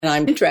and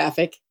I'm in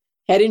traffic,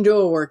 heading to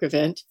a work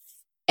event,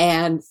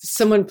 and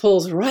someone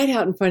pulls right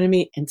out in front of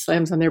me and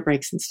slams on their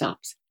brakes and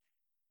stops.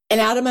 And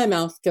out of my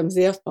mouth comes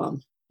the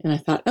F-bomb. And I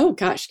thought, oh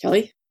gosh,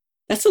 Kelly,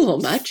 that's a little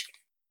much.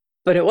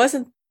 But it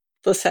wasn't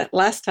the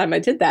last time I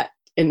did that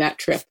in that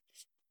trip.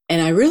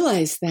 And I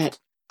realized that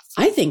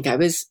I think I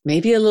was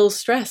maybe a little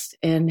stressed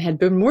and had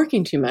been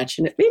working too much.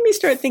 And it made me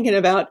start thinking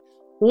about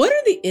what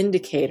are the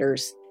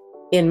indicators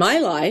in my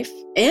life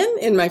and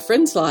in my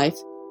friend's life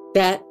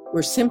that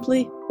we're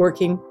simply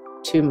working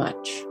too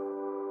much.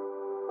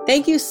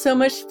 Thank you so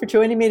much for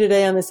joining me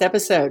today on this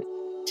episode.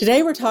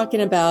 Today we're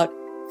talking about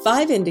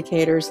 5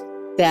 indicators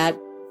that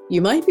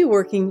you might be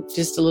working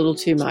just a little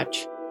too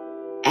much.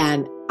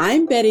 And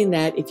I'm betting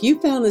that if you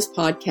found this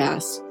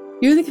podcast,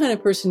 you're the kind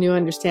of person who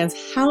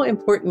understands how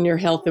important your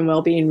health and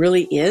well-being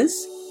really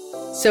is.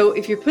 So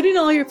if you're putting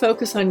all your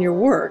focus on your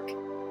work,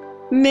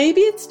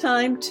 maybe it's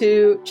time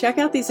to check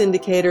out these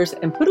indicators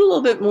and put a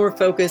little bit more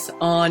focus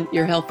on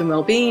your health and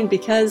well-being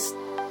because,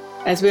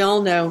 as we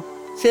all know,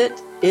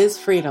 fit is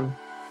freedom.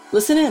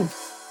 Listen in.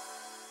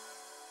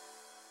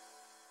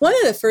 One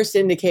of the first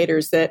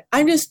indicators that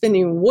I'm just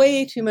spending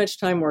way too much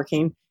time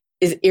working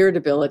is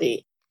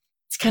irritability.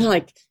 It's kind of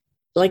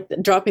like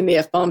dropping the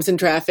F-bombs in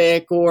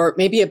traffic, or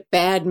maybe a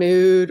bad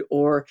mood,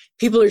 or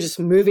people are just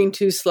moving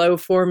too slow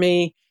for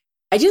me.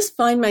 I just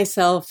find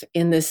myself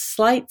in this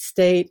slight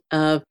state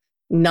of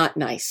not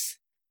nice.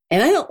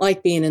 And I don't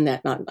like being in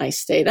that not nice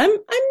state. I'm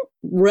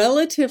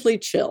relatively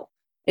chill.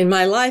 In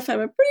my life, I'm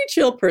a pretty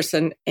chill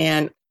person,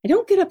 and I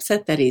don't get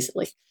upset that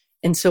easily.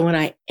 And so when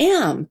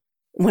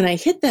I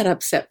hit that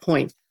upset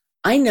point,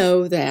 I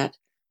know that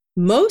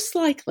most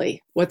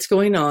likely what's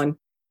going on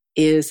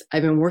is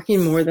I've been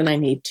working more than I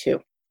need to,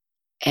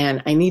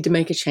 and I need to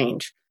make a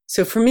change.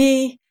 So for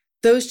me,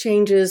 those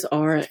changes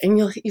are,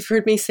 and you've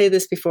heard me say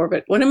this before,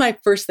 but one of my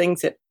first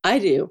things that I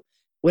do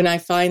when I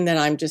find that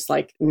I'm just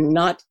like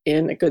not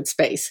in a good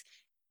space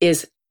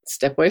is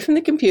step away from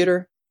the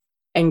computer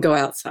and go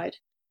outside.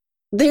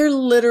 They're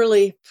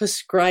literally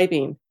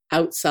prescribing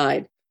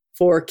outside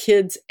for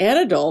kids and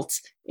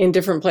adults in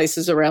different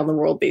places around the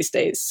world these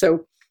days.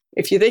 So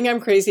if you think I'm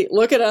crazy,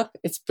 look it up.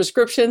 It's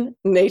prescription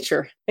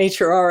Nature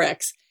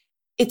RX.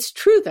 It's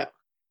true though,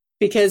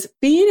 because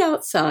being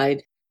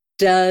outside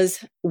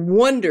does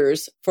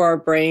wonders for our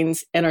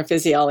brains and our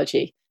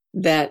physiology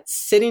that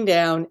sitting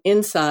down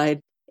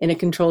inside in a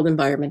controlled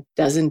environment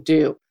doesn't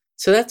do.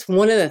 So that's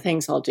one of the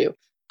things I'll do.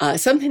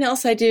 Something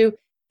else I do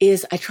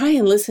is I try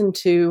and listen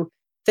to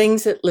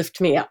things that lift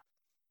me up,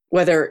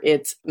 whether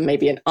it's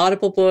maybe an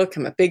Audible book.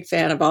 I'm a big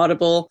fan of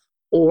Audible,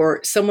 or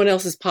someone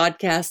else's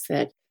podcast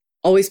that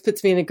always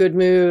puts me in a good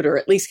mood, or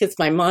at least gets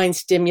my mind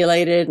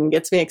stimulated and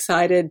gets me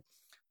excited.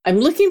 I'm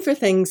looking for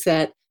things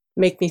that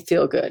make me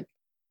feel good.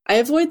 I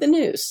avoid the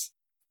news.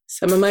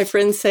 Some of my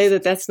friends say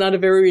that that's not a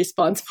very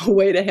responsible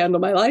way to handle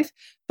my life,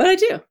 but I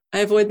do. I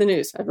avoid the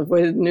news. I've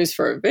avoided the news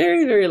for a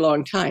very, very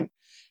long time.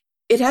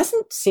 It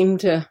hasn't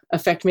seemed to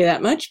affect me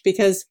that much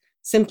because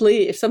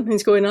simply if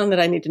something's going on that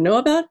I need to know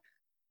about,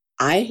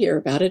 I hear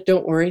about it.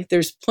 Don't worry.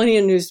 There's plenty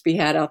of news to be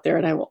had out there,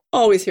 and I will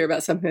always hear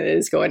about something that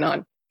is going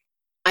on.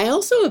 I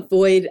also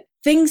avoid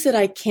things that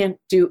I can't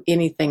do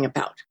anything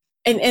about.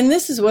 And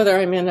this is whether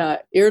I'm in an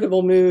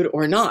irritable mood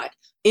or not.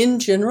 In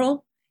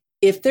general,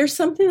 if there's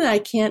something that I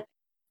can't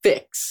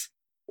fix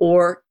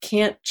or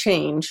can't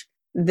change,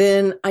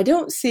 then I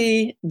don't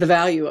see the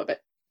value of it.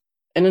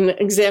 And an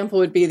example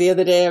would be the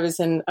other day I was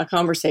in a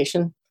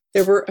conversation.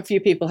 There were a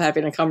few people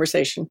having a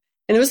conversation,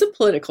 and it was a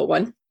political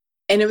one.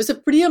 And it was a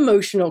pretty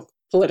emotional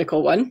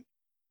political one,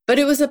 but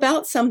it was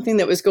about something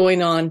that was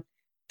going on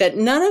that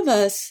none of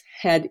us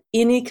had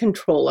any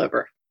control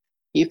over.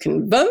 You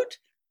can vote,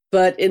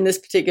 but in this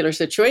particular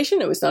situation,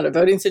 it was not a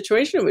voting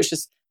situation. It was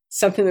just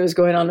something that was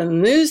going on in the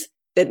news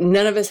that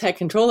none of us had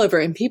control over,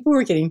 and people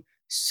were getting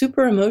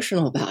super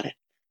emotional about it.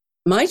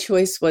 My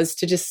choice was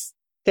to just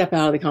step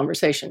out of the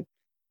conversation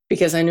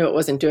because I knew it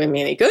wasn't doing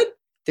me any good.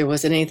 There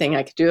wasn't anything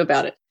I could do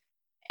about it.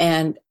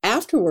 And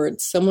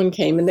afterwards, someone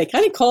came and they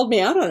kind of called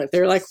me out on it.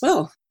 They're like,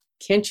 well,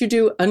 can't you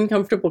do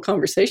uncomfortable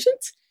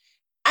conversations?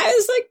 I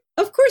was like,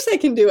 of course I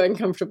can do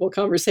uncomfortable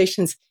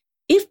conversations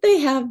if they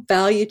have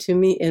value to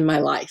me in my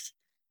life.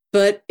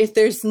 But if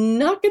there's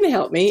not going to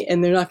help me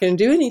and they're not going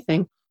to do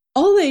anything,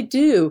 all they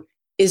do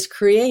is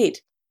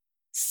create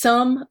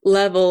some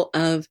level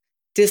of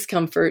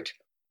discomfort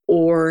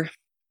or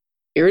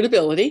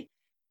irritability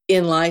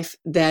in life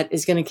that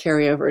is going to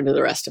carry over into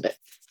the rest of it.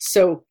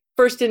 So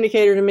first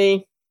indicator to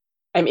me,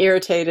 I'm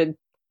irritated,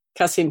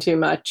 cussing too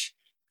much,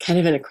 kind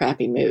of in a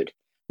crappy mood.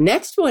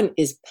 Next one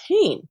is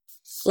pain.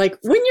 Like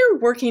when you're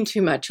working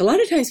too much, a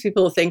lot of times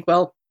people think,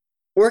 well,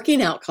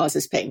 working out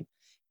causes pain.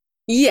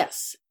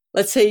 Yes.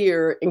 Let's say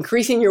you're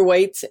increasing your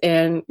weights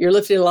and you're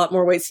lifting a lot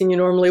more weights than you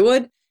normally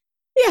would.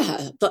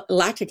 Yeah, the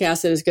lactic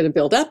acid is going to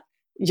build up.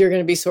 You're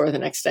going to be sore the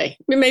next day.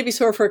 You may be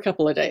sore for a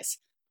couple of days.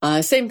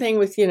 Same thing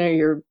with,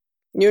 you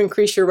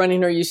increase your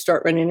running or you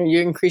start running or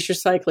you increase your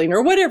cycling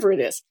or whatever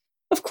it is.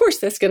 Of course,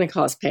 that's going to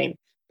cause pain.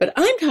 But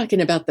I'm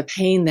talking about the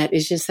pain that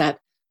is just that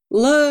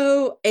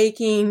low,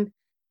 aching,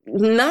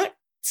 not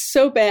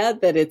so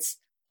bad that it's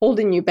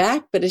holding you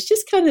back, but it's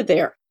just kind of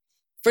there.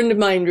 A friend of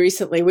mine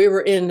recently, we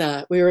were in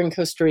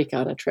Costa Rica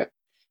on a trip.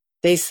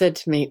 They said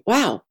to me,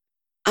 wow,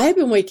 I've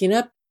been waking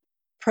up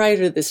prior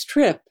to this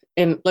trip.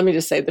 And let me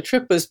just say, the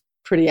trip was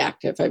pretty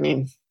active. I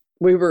mean,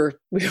 we were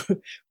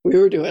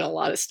doing a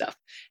lot of stuff.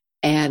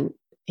 And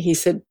he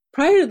said,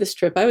 prior to this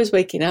trip, I was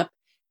waking up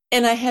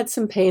and I had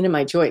some pain in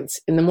my joints.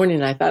 In the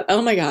morning, I thought,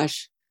 oh my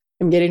gosh,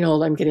 I'm getting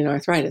old. I'm getting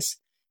arthritis.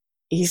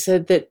 He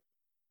said that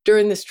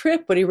during this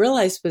trip, what he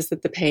realized was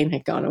that the pain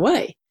had gone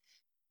away.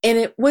 And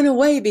it went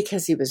away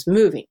because he was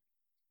moving,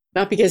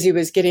 not because he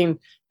was getting,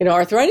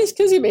 arthritis,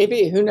 because he may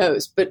be, who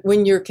knows. But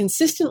when you're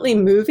consistently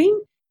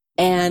moving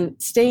and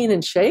staying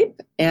in shape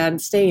and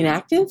staying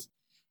active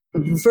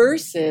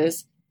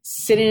versus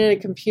sitting at a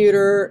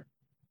computer,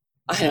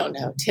 I don't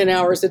know, 10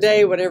 hours a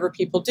day, whatever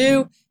people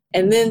do,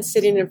 and then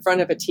sitting in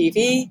front of a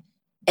TV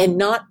and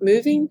not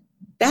moving,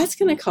 that's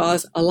going to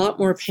cause a lot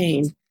more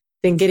pain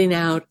than getting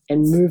out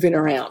and moving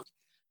around.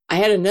 I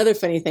had another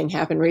funny thing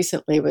happen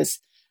recently was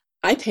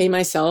I pay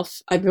myself,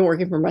 I've been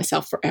working for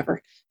myself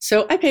forever.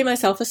 So I pay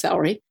myself a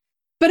salary,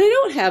 but I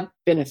don't have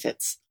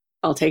benefits.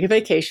 I'll take a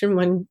vacation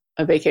when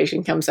a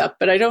vacation comes up,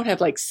 but I don't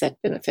have like set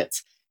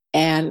benefits.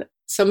 And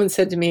someone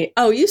said to me,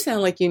 oh, you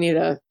sound like you need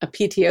a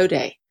PTO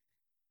day.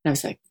 And I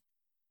was like,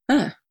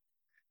 a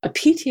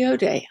PTO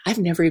day? I've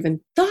never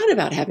even thought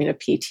about having a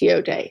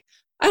PTO day.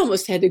 I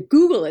almost had to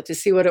Google it to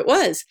see what it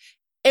was.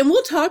 And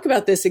we'll talk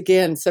about this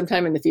again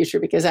sometime in the future,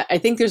 because I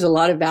think there's a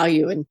lot of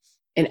value in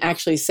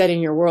actually setting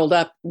your world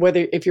up,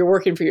 whether if you're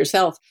working for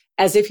yourself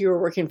as if you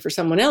were working for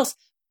someone else.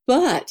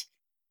 But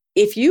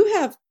if you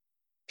have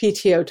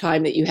PTO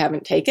time that you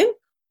haven't taken,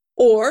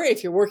 or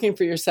if you're working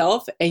for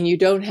yourself and you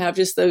don't have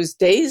just those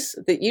days,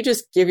 that you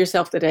just give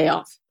yourself the day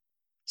off.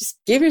 Just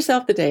give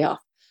yourself the day off.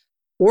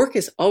 Work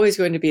is always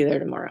going to be there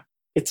tomorrow.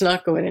 It's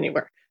not going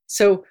anywhere.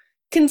 So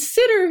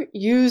consider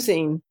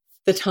using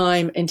the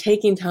time and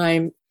taking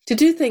time to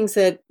do things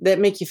that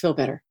make you feel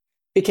better.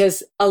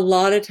 Because a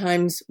lot of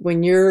times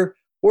when you're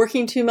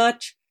working too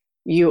much,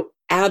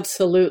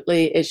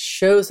 it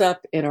shows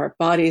up in our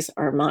bodies,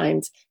 our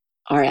minds,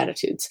 our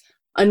attitudes.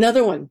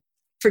 Another one,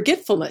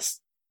 forgetfulness.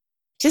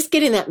 Just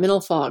getting that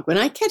mental fog. When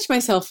I catch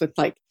myself with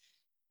like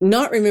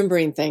not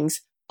remembering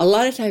things, a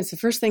lot of times the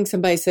first thing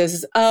somebody says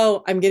is,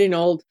 oh, I'm getting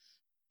old.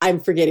 I'm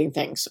forgetting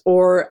things.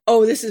 Or,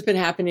 oh, this has been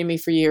happening to me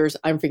for years.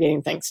 I'm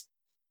forgetting things.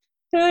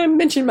 And I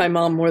mentioned my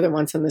mom more than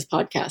once on this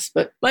podcast,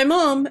 but my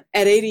mom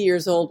at 80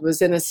 years old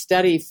was in a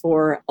study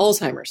for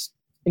Alzheimer's,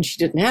 and she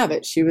didn't have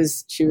it. She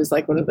was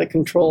like one of the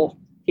control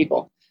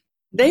people.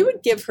 They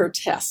would give her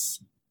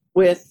tests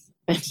with,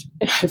 and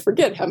I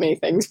forget how many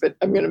things, but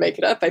I'm going to make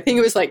it up. I think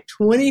it was like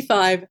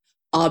 25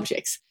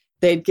 objects.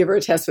 They'd give her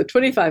a test with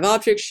 25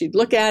 objects. She'd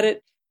look at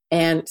it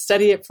and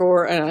study it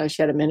for,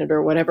 she had a minute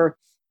or whatever.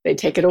 They'd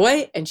take it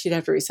away and she'd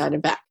have to recite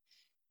it back.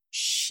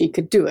 She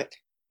could do it.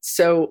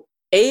 So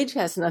age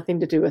has nothing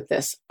to do with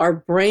this. Our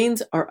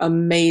brains are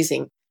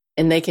amazing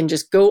and they can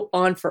just go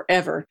on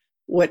forever.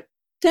 What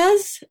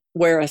does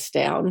wear us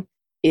down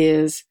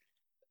is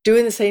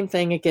doing the same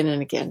thing again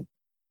and again,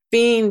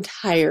 being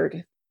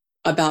tired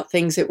about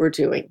things that we're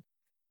doing,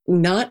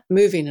 not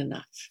moving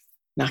enough,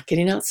 not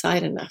getting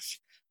outside enough,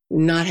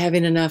 not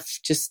having enough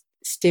just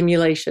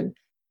stimulation.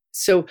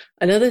 So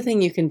another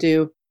thing you can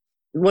do,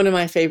 one of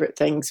my favorite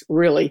things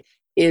really,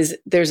 is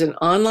there's an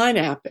online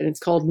app and it's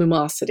called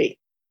Lumosity.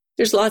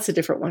 There's lots of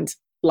different ones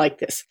like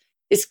this.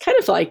 It's kind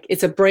of like,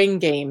 it's a brain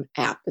game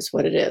app is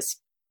what it is.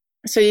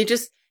 So you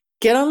just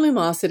get on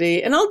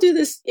Lumosity, and I'll do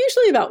this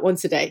usually about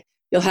once a day.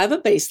 You'll have a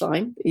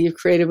baseline that you've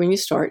created when you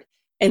start,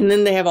 and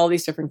then they have all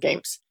these different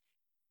games.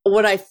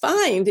 What I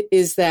find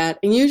is that,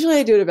 and usually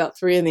I do it about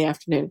 3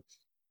 p.m.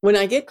 When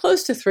I get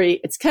close to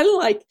 3, it's kind of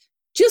like,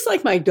 just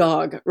like my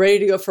dog ready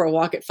to go for a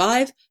walk at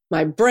 5,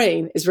 my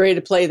brain is ready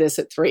to play this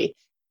at 3.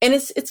 And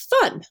it's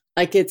fun.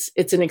 Like it's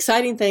an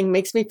exciting thing,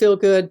 makes me feel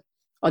good.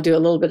 I'll do a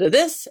little bit of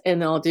this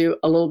and I'll do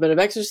a little bit of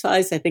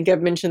exercise. I think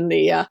I've mentioned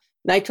the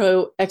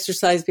nitro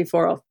exercise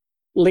before. I'll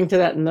link to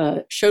that in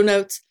the show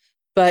notes.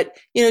 But,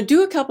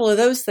 do a couple of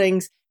those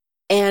things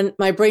and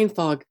my brain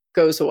fog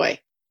goes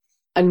away.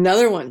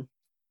 Another one,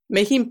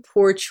 making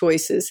poor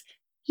choices,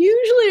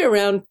 usually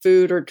around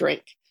food or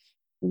drink.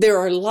 There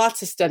are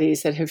lots of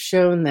studies that have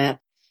shown that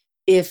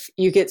if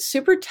you get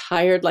super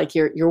tired, like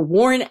you're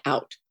worn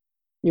out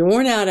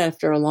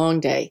after a long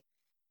day,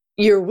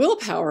 your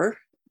willpower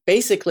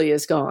basically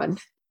is gone.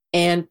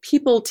 And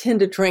people tend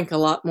to drink a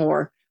lot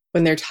more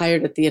when they're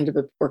tired at the end of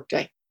a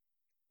workday.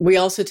 We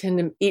also tend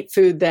to eat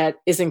food that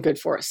isn't good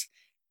for us.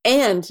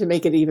 And to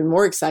make it even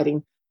more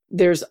exciting,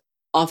 there's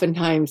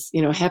oftentimes,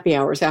 happy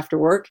hours after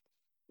work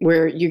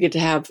where you get to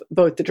have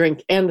both the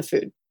drink and the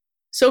food.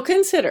 So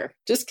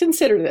just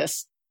consider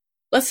this.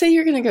 Let's say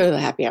you're going to go to the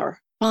happy hour.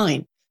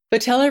 Fine.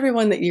 But tell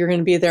everyone that you're going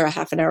to be there a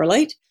half an hour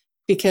late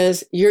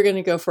because you're going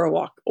to go for a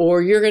walk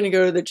or you're going to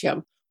go to the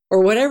gym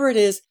or whatever it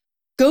is.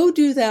 Go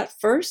do that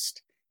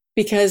first,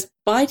 because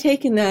by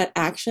taking that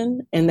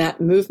action and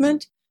that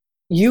movement,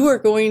 you are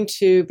going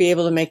to be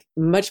able to make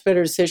much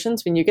better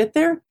decisions when you get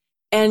there.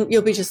 and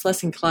you'll be just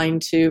less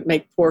inclined to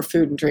make poor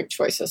food and drink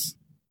choices.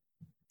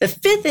 The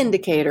fifth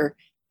indicator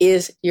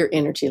is your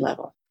energy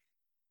level.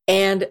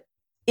 And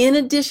in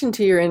addition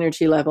to your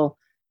energy level,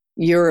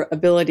 your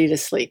ability to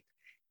sleep.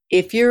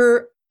 If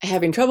you're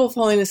having trouble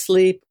falling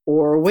asleep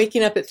or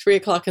waking up at 3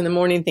 o'clock in the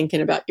morning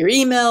thinking about your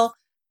email,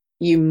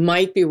 you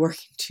might be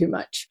working too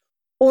much.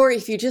 Or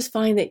if you just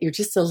find that you're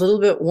just a little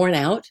bit worn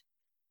out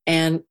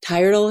and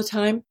tired all the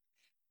time.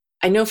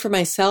 I know for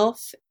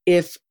myself,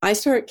 if I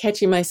start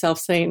catching myself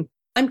saying,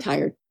 I'm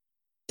tired,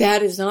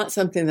 that is not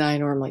something that I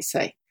normally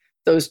say.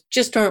 Those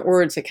just aren't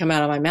words that come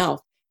out of my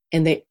mouth.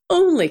 And they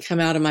only come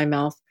out of my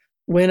mouth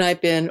when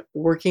I've been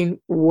working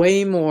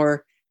way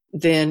more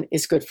than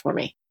is good for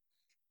me.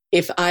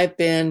 If I've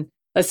been,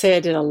 let's say I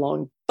did a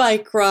long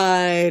bike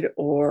ride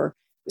or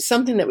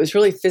something that was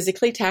really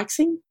physically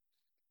taxing,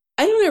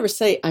 I don't ever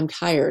say I'm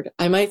tired.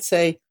 I might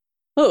say,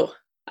 oh,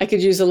 I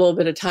could use a little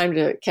bit of time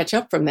to catch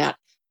up from that.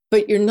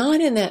 But you're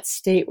not in that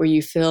state where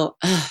you feel,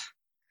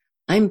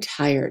 I'm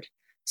tired.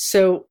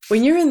 So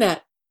when you're in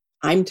that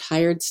I'm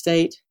tired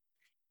state,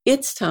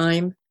 it's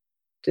time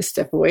to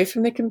step away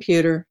from the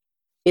computer.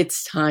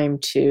 It's time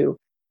to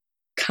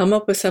come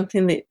up with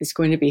something that is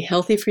going to be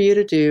healthy for you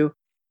to do.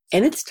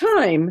 And it's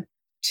time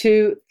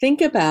to think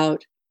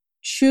about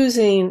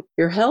choosing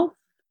your health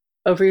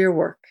over your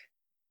work.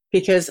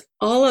 Because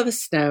all of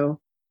us know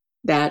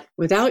that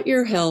without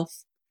your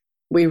health,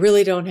 we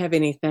really don't have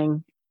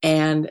anything.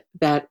 And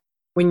that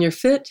when you're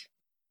fit,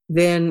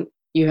 then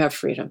you have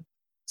freedom.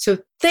 So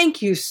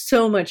thank you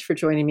so much for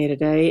joining me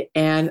today.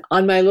 And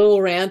on my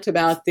little rant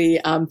about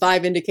the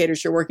 5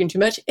 indicators you're working too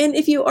much. And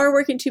if you are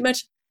working too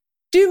much,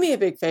 do me a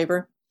big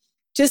favor.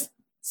 Just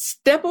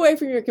step away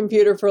from your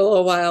computer for a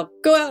little while.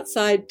 Go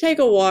outside, take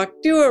a walk,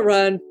 do a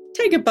run,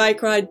 take a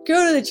bike ride,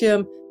 go to the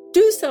gym,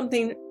 do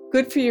something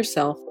good for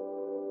yourself.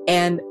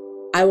 And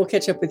I will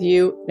catch up with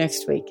you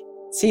next week.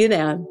 See you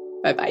then.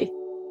 Bye-bye.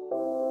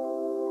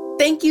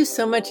 Thank you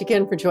so much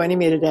again for joining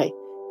me today.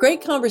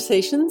 Great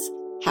conversations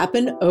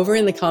happen over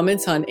in the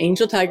comments on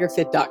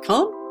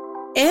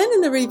angeltigerfit.com and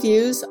in the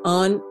reviews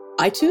on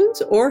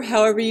iTunes or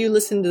however you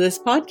listen to this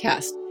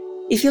podcast.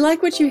 If you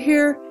like what you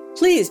hear,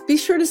 please be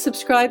sure to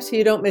subscribe so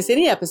you don't miss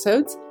any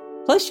episodes.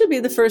 Plus, you'll be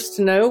the first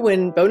to know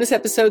when bonus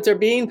episodes are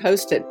being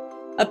posted.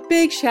 A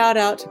big shout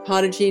out to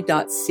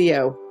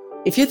Podigy.co.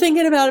 If you're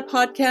thinking about a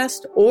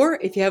podcast, or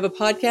if you have a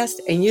podcast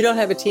and you don't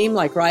have a team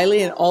like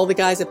Riley and all the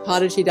guys at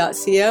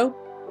Podigy.co,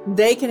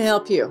 they can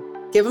help you.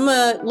 Give them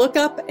a look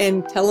up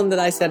and tell them that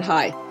I said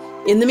hi.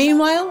 In the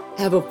meanwhile,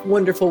 have a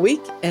wonderful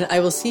week, and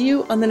I will see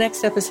you on the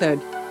next episode.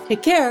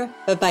 Take care.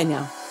 Bye-bye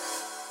now.